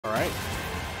All right.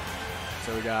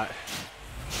 So we got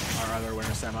our other winner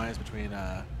semis between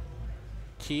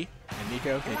Key and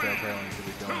Nicko. Nicko apparently is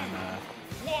going to be going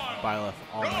Byleth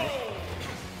all night.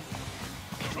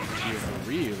 Key with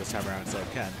Ryu this time around instead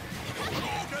of Ken.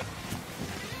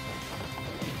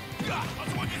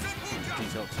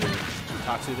 Detail to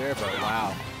Tatsu there, but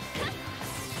wow.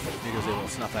 Nicko's able to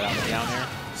snuff that out down there.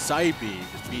 Side B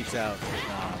just beats out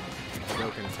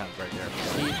Hadoken attempt right there.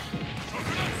 Key.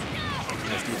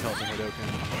 Nice detail from Hadoken.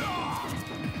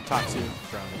 Tatsu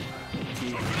from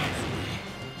Key.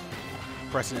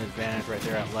 Pressing an advantage right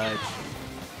there at ledge.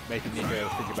 Making Nicko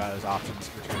think about his options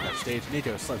returning that stage.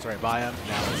 Nicko slips right by him.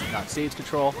 Now he's got stage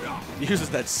control. He uses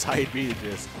that side B to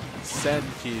just send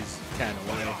Key's Ken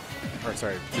away. Or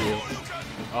sorry, Ryu.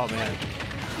 Oh man.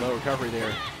 Low recovery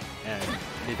there. And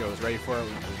Nicko was ready for it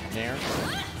with Nair.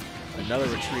 Another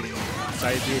retreating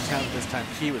side B attempt. This time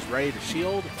Key was ready to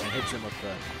shield and hits him with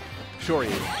the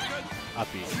Shoryu up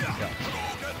B.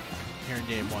 Here in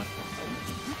game one.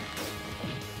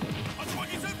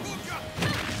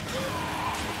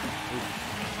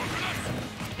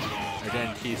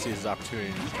 Again, Key sees his opportunity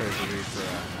and tries to read for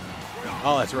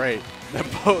oh, that's right.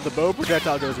 The bow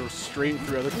projectile goes straight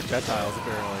through other projectiles,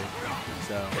 apparently.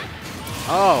 So,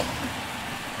 oh!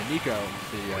 And Nicko,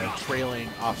 the trailing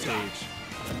offstage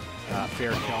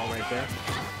fair kill right there.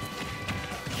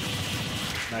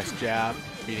 Nice jab,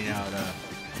 beating out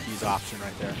Key's option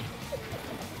right there.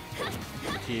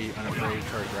 Key, unafraid,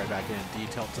 charges right back in.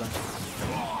 D-tilt to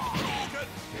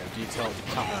D-tilt to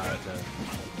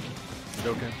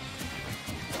Hadoken.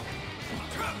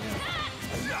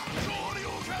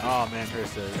 Oh man,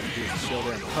 tries to use the shield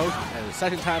there and poke. And the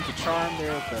second time to charm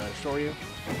there with the Shoryu.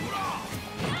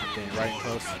 Getting right in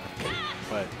close.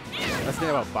 But that's the thing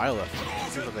about Byleth.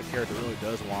 It seems like the character really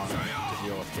does want to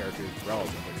deal with characters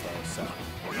relatively close. So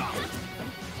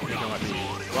Nicko might be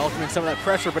welcoming some of that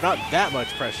pressure, but not that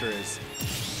much pressure as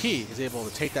Key is able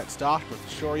to take that stock with the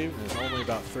Shoryu, and it's only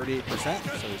about 38%,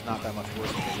 so there's not that much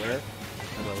worse than the winner.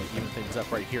 And they'll even things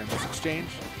up right here in this exchange.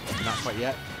 Not quite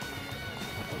yet.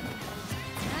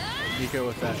 Nicko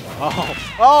with that.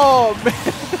 Oh man!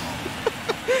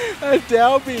 That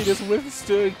down B just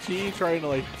withstood Key trying to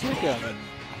like kick him. And,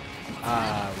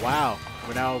 wow,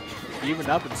 we're now evened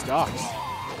up in stocks.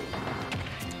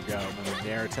 Go, another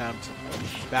Nair attempt.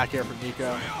 Back air from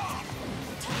Nicko.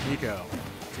 Nicko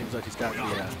seems like he's got the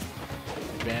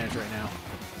advantage right now.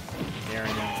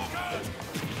 Nairing him.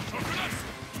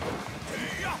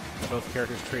 Both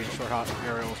characters trading short hop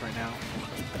aerials right now.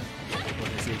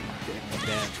 Looking to see if he can get an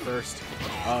advantage first.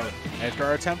 Oh, edge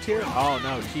guard attempt here? Oh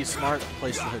no, Key's smart.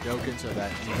 Places the Hadoken so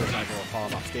that Nicko's not going to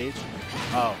fall off stage.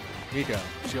 Oh, Nicko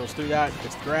shields through that,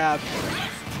 gets the grab.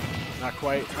 Not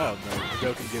quite. Oh, no,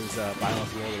 Hadoken gives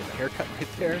Byleth a little bit of a haircut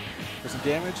right there for some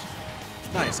damage.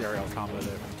 Nice aerial combo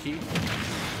there from Key.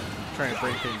 Trying to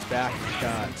bring things back.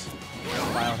 Got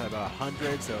Byleth at about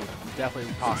 100, so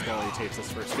definitely a possibility he takes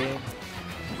this first game.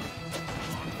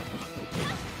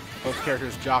 Both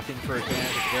characters jockeying for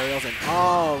advantage with aerials, and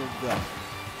oh, the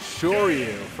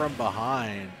Shoryu from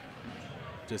behind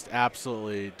just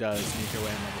absolutely does Nicko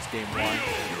in on this game one.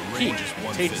 Key just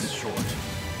takes it short.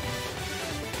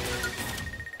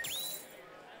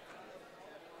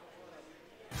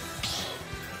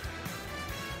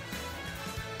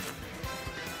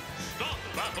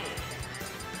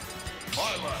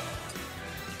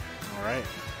 All right.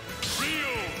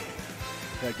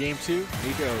 Got game two.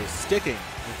 Nicko is sticking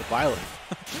with the Byleth.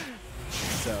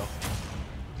 So.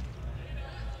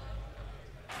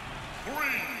 3,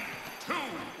 2,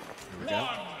 1,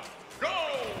 go!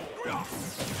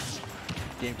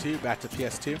 Game two, back to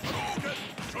PS2.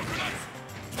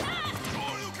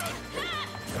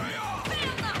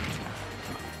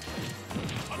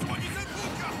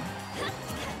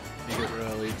 Nicko's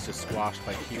early lead's just squashed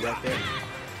by Key right there.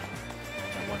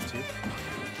 1-2.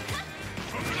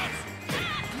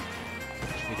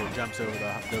 Nicko jumps over the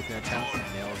Hadoken attempt and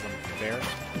nails him fair.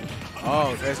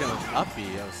 Oh, tries to go up B.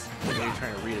 I was maybe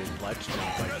trying to read a ledge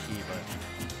jump by Key, but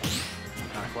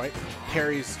not quite.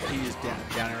 Parries Key's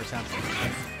down air attempt.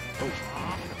 Oh.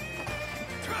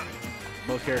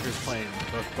 Both characters playing,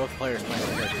 both players playing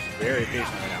the characters very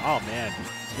patient right now. Oh man,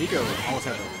 Nicko almost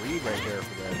has a read right there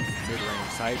for the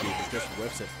mid-range side B, but just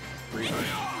whips it.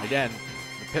 Again,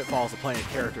 pitfalls of playing a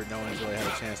character no one's really had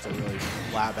a chance to really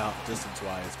lab out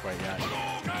distance-wise quite yet.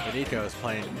 But Nicko is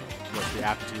playing with the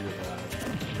aptitude of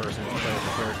a person who's played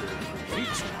the character for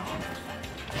weeks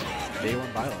now. Day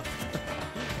one Byleth.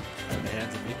 In the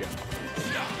hands of Nicko.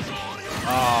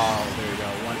 Oh, there you go.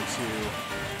 1-2.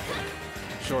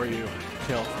 Shoryu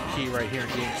kill Key right here in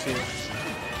game two.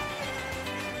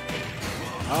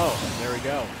 Oh, there we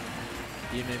go.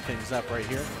 Evening things up right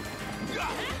here.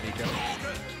 Nicko.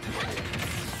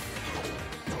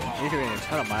 Nicko getting a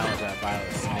ton of miles at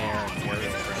Byleth snare and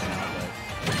aerials right now, but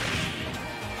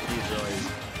he's really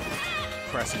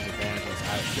pressing his advantages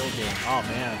out of skill game. Oh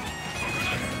man.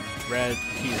 Red,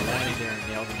 he's landing there and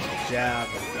nailed him with a jab.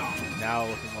 Now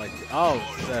looking like, oh,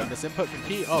 the misinput from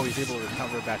Key. Oh, he's able to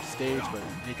recover backstage, but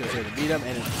Nicko's here to meet him.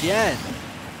 And again,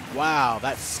 wow,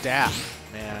 that staff,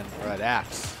 man, or that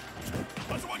axe.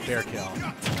 Fair kill.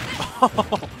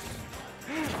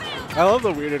 I love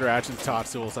the weird interactions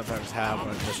Tatsu will sometimes have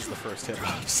when this is the first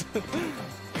hitbox.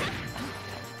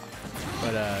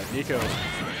 But Nicko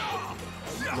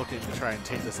looking to try and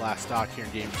take this last stock here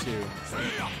in game 2.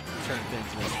 Turn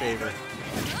things in his favor.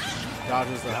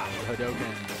 Dodges the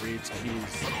Hadouken, reads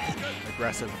Key's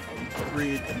aggressive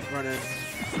read, running.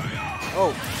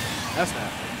 Oh,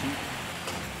 S-Smash. Key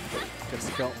gets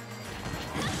the kill.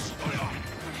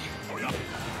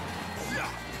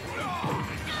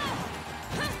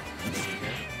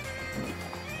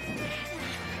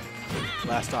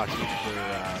 Last stock each for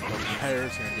both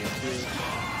competitors here in game 2.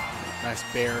 Nice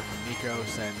bear from Nicko,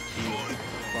 send Key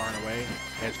far and away.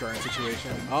 Edge guarding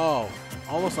situation. Oh,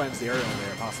 almost lands the aerial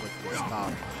there, possibly for the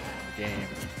stop game.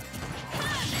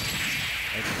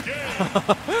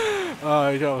 Oh,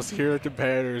 you can almost hear the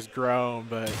competitors groan,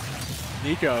 but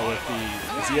Nicko with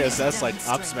the ZSS like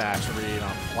up smash read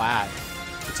on flat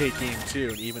to take game 2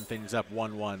 and even things up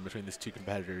 1-1 between these two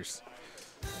competitors.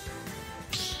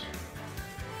 Start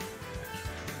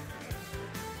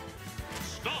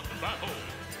the battle.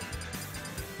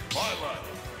 Byleth.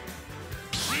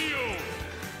 Rio.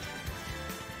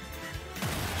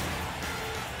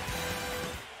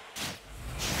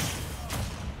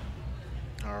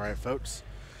 All right, folks.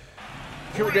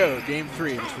 Here we go. Game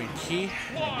 3 between Key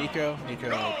and Nicko. Nicko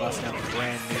busting out the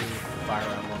brand new Fire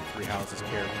Emblem Three Houses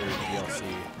character DLC,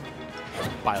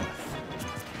 Byleth.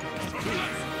 And Key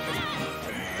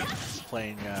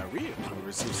playing Ryu, who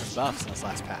received some buffs in this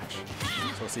last patch.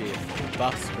 So we'll see if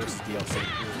buffs versus DLC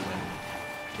who will win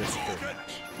this third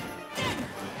match.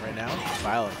 Right now,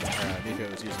 Nicko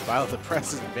is using Byleth to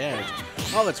press his advantage.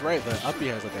 Oh, that's right. The up B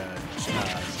has like a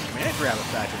command grab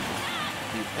effect.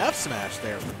 The F smash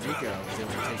there from Nicko was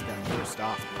able to take down first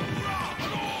off.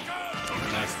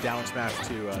 Nice down smash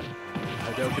to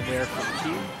Hadouken there from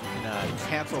Key. And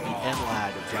cancel the end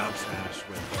lag of down smash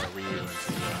with Ryu and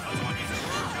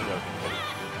Hadouken.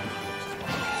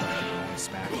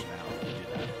 Smash now. Do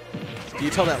that.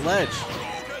 Detail that ledge.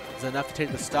 Is enough to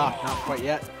take the stock? Not quite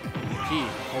yet. Key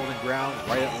holding ground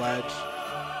right at ledge.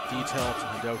 Detail to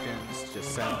Hadoukens.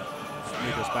 Just send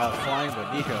Nicko's Byleth flying,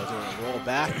 but Nicko is going to roll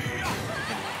back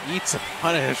and eats a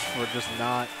punish for just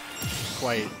not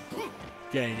quite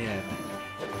getting in.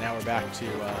 And now we're back to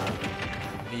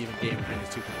an even game between these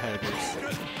two competitors.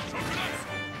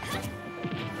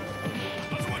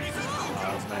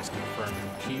 That was a nice confirm from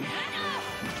Key,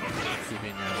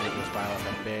 keeping Nicko's Byleth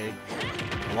at bay.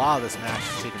 A lot of this match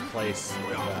has taken place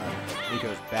with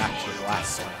Nicko's back to his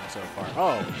last swing so far.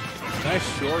 Oh, nice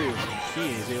Shoryu from Key.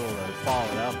 He's able to follow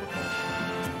it up with a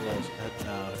little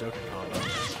Hadouken combo.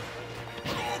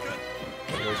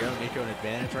 There we go, Nicko an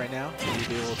advantage right now. He'll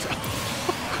be able to.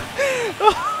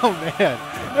 Oh man,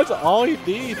 that's all he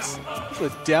needs. It's a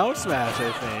down smash,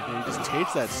 I think. And he just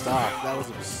takes that stock. That was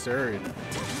absurd.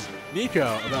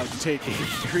 Nicko about to take game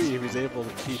 3 if he's able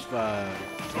to keep the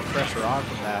pressure on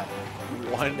from that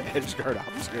one edge guard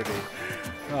opportunity.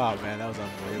 Oh man, that was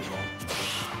unbelievable.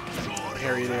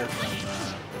 Parry there from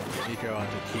Nicko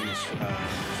onto Key's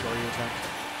Shoryu attempt.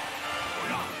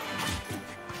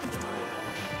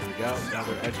 Here we go,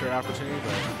 another edge guard opportunity,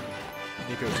 but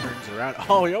Nicko turns around.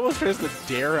 Oh, he almost tries to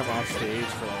dare him off stage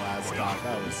for the last stock.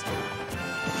 That was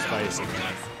spicy,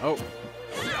 man. Oh.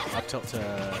 Up tilt to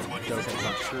Hadouken's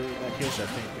not true in that case. I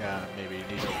think maybe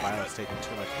Nicko Byleth's taking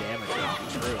too much damage. That would be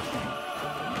true.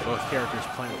 Both characters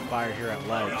playing with fire here at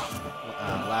ledge.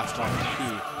 Last on the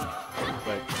Key.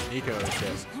 But Nicko is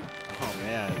just, oh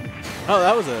man. Oh,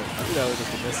 that was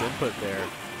just a misinput there.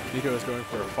 Nicko was going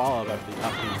for a follow-up after the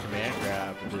up B command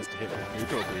grab and just hit the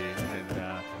neutral B. And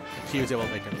Key was able to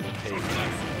make him pay.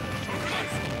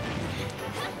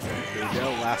 There we go,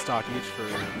 last stock each for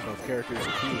both characters.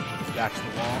 Key is back to the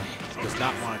wall. Does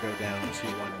not want to go down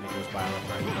 2-1 Nicko's Byleth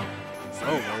right now.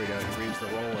 Oh, there we go, he reads the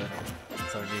roll in.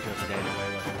 So Nicko's getting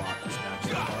away with a lot this match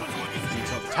so far.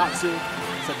 Detail to Tatsu,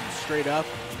 send him straight up.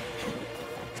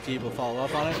 Steve will follow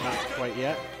up on it, not quite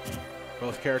yet.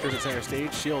 Both characters at center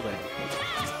stage, shielding.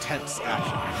 It's tense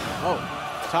action right now. Oh,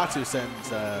 Tatsu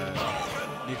sends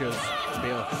Nicko's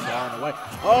Byleth far and away.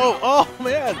 Oh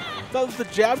man! That was the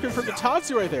jab confirmed to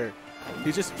Tatsu right there.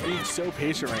 He's just being so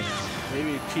patient right now.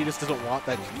 Maybe he just doesn't want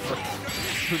that.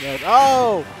 Who knows?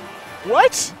 Oh!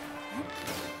 What?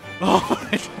 Oh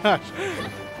my gosh.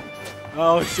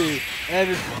 Oh, let's see. And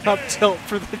it's up tilt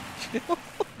for the kill.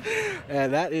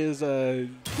 And that is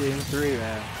game 3,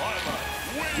 man.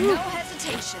 No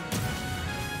hesitation.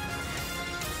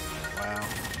 Wow.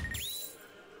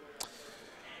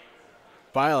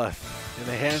 Byleth, in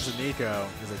the hands of Nicko,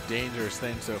 is a dangerous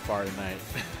thing so far tonight.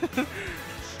 Start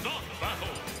the battle.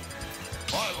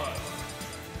 Byleth.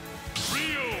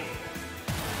 Rio.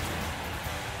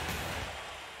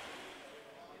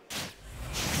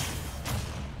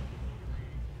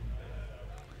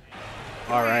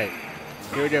 All right,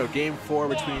 here we go. Game 4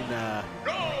 between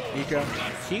Nicko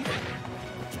and Keith.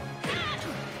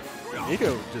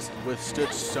 Nicko just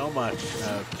withstood so much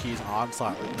of Key's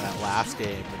onslaught in that last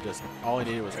game, and just all he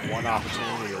needed was one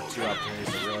opportunity or 2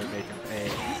 opportunities to really make him pay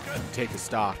and take the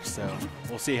stock. So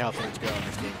we'll see how things go in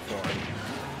this game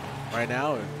 4. Right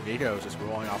now, Nicko is just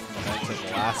rolling off the momentum of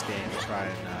the last game to try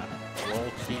and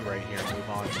roll Key right here and move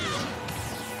on to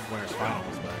winners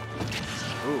finals. But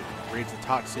ooh, reads the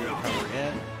toxic recovery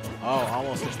in. Oh,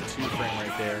 almost hits the 2-frame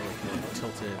right there with the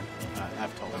tilted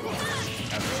F tilt.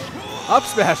 Up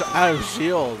smash out of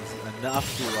shield enough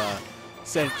to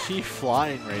send Key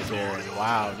flying right there. And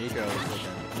wow, Nicko is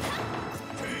looking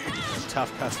a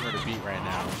tough customer to beat right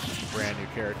now. Brand new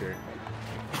character.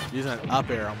 Using an up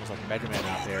air, almost like Mega Man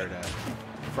up air, to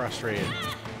frustrate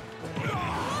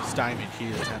stymie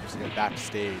Key's attempts to get back to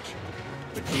stage.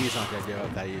 But Key's not going to give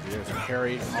up that easy. There's a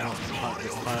parry, almost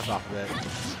gets punished off of it.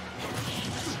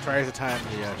 Tries to time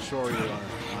the Shoryu on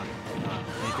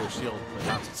Nicko's shield, but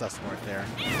not successful right there.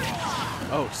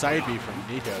 Oh, side B from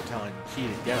Nicko telling Key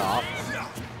to get off.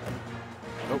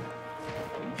 Oh.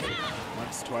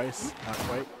 Once, twice, not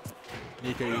quite.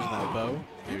 Nicko using that bow.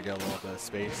 Maybe get a little bit of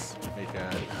space. Make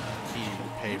Key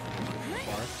pay for the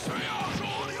far.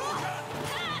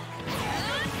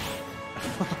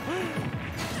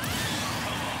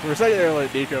 For a second there,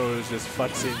 like, Nicko was just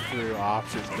futzing through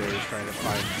options there, just trying to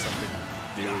find something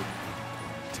new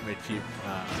to make Key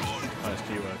punish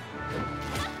Key with.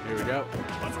 Here we go.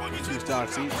 2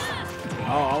 stocks each.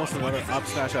 Oh, almost another up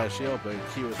smash out of shield, but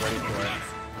Key was ready for it.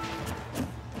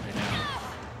 Right now,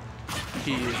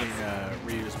 Key using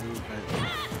Ryu's movement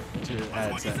to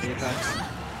add apex.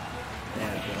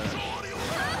 And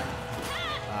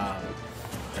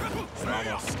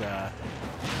almost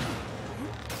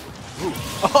ooh.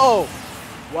 Oh!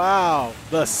 Wow!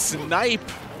 The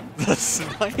snipe! The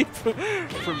snipe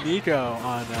from Nicko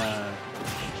on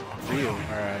Ryu,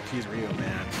 or Key's Ryu,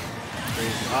 man.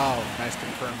 Crazy. Oh, nice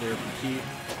confirm there from Key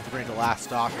to bring the last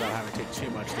stock without having to take too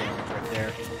much damage right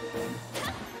there.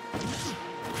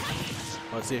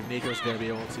 Let's see if Nicko's going to be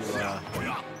able to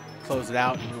close it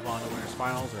out and move on to winners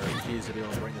finals, or if Key's going to be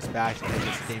able to bring this back to make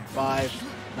this game 5.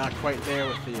 Not quite there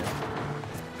with the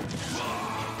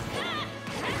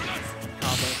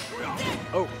combo.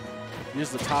 Oh! Use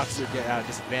the toxic to get out of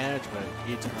disadvantage, but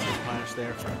eats another punish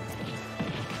there from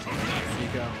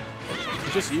Nicko.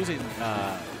 He's just using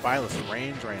Byleth's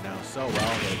range right now so well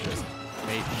that it just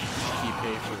made Key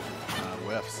pay for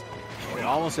whiffs. It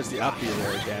almost hits the up B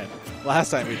there again.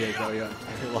 Last time he did, though, he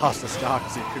lost the stock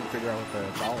because he couldn't figure out what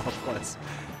the follow-up was.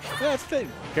 Yeah, that's the thing.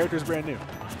 Character's brand new.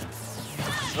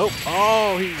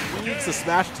 Oh, he reads the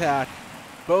smash attack.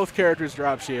 Both characters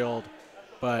drop shield,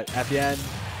 but at the end,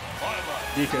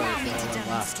 Nicko is the only one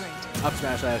left. Up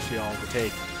smash out of shield to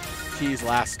take Key's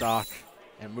last stock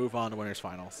and move on to winners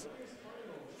finals.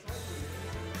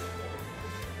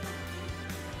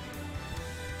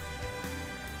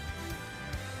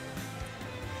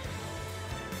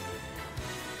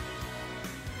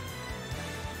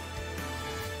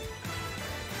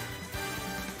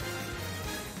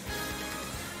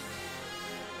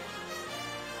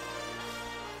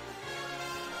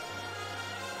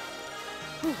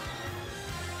 Whew.